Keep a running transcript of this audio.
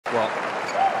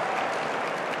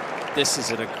This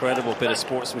is an incredible bit of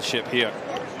sportsmanship here.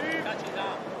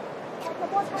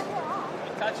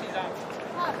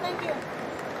 Thank you.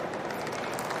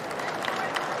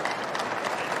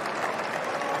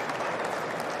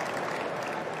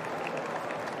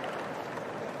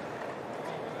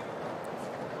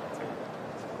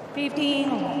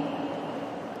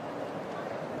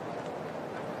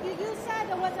 You said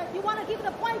you want to give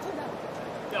the point to them.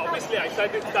 Yeah, obviously I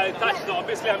said it's a touch, so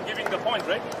obviously I'm giving the point,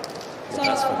 right? So,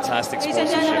 that's fantastic ladies and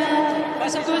sportsmanship. gentlemen,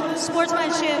 that's a good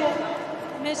sportsmanship.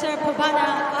 Mr.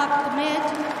 Bopanna up the mid.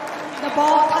 The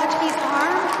ball touched his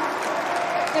arm.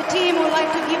 The team would like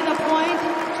to give the point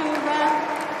to Ram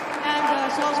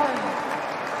and Salisbury.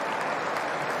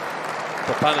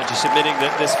 Bopanna just admitting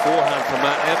that this forehand from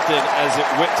Matt Ebden as it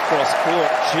whipped cross court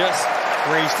just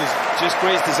grazed his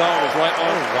arm, his right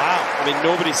arm. Oh, wow. I mean,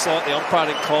 nobody saw it. The umpire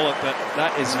didn't call it, but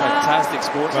that is fantastic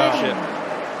sportsmanship.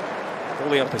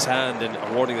 Holding up his hand and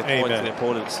awarding the point to the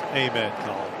opponents. Amen.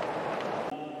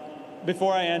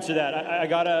 Before I answer that,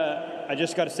 I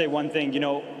just gotta say one thing. You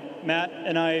know, Matt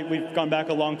and I, we've gone back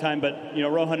a long time, but you know,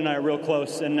 Rohan and I are real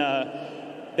close, and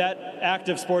that act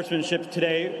of sportsmanship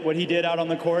today, what he did out on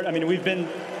the court. I mean, we've been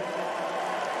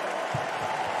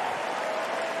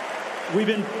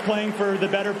playing for the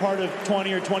better part of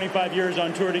 20 or 25 years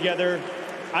on tour together.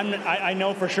 I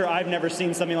know for sure I've never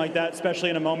seen something like that, especially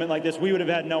in a moment like this. We would have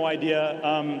had no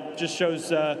idea. Just shows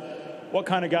what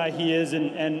kind of guy he is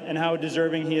and how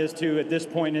deserving he is to, at this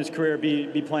point in his career,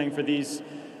 be playing for these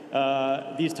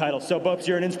titles. So, Bopes,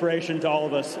 you're an inspiration to all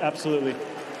of us, absolutely.